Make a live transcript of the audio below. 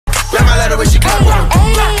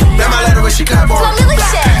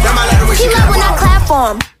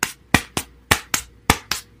platform.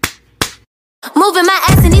 Moving my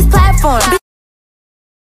ass in these platforms.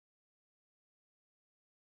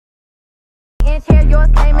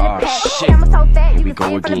 Shit. Here we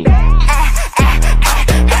go again.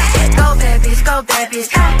 Go babies, go babies,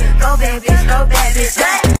 go babies, go babies.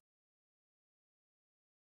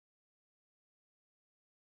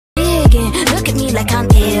 Look at me like I'm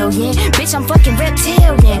alien. Bitch, I'm fucking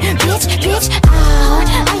reptilian. Bitch, all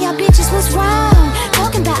y'all bitches was wrong.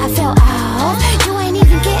 Talking about I fell off. You ain't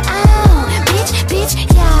even get on. Bitch,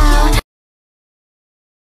 y'all.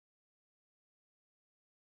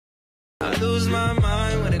 I lose my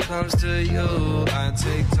mind when it comes to you. I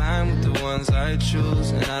take time with the ones I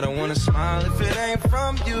choose, and I don't wanna smile if it ain't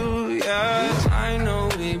from you, yeah. I know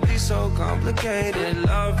we be so complicated.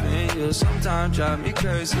 Loving you sometimes drive me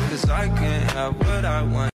crazy, cause I can't have what I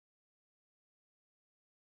want.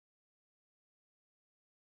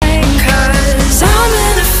 Cause I'm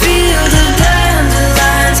in a field of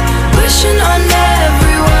dandelions, wishing on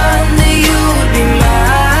everyone that you would be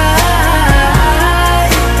mine.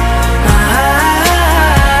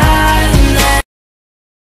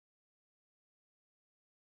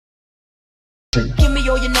 Give me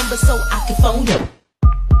all your numbers so I can phone you.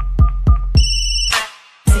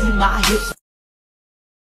 See my hips.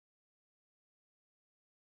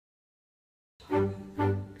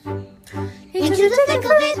 Into the thick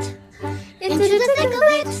of it. Into the thick of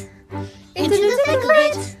it. Into the thick of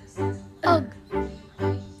it. Oh.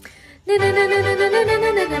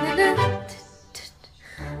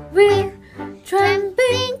 We're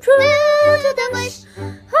tramping through the bush.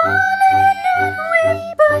 On and we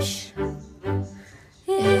push.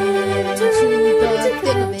 Into the thick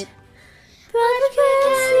of it. But I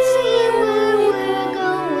can't see where we're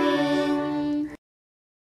going.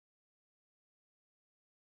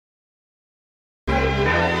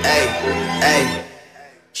 Hey.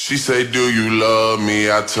 She say, do you love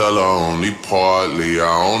me? I tell her only partly. I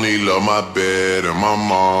only love my bed and my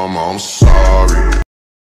mom. I'm sorry.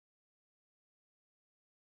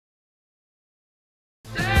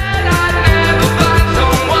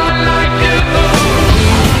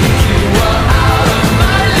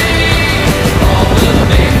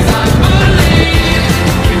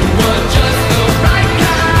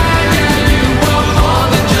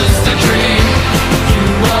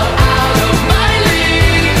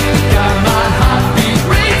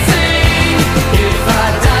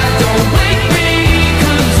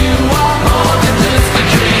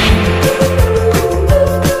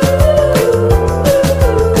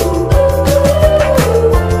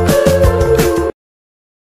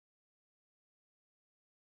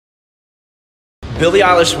 Billie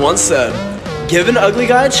Eilish once said, "Give an ugly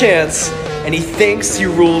guy a chance, and he thinks he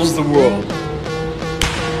rules the world."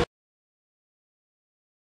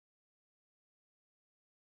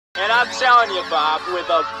 And I'm telling you, Bob, with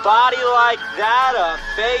a body like that, a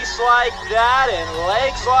face like that, and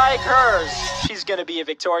legs like hers, she's gonna be a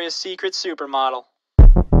Victoria's Secret supermodel.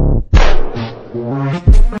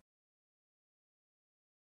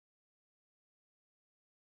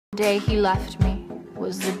 The day he left me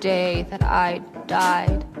was the day that I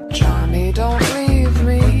died. Johnny, don't leave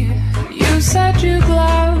me. You said you'd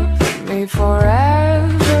love me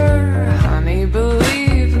forever. Honey,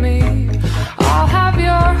 believe me, I'll have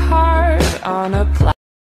your heart on a platter.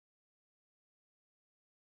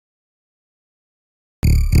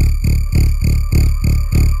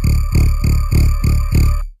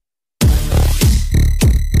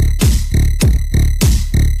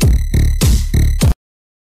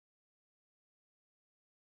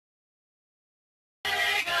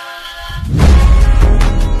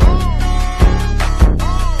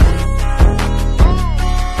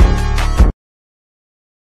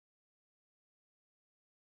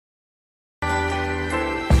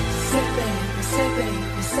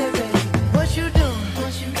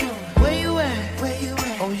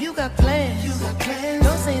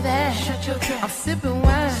 I'm sipping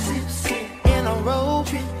wine in a robe.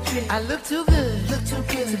 I look too good to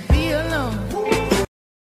be alone.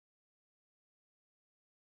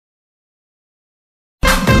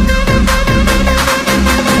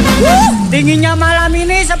 Dinginnya malam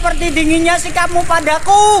ini seperti dinginnya sikapmu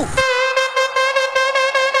padaku.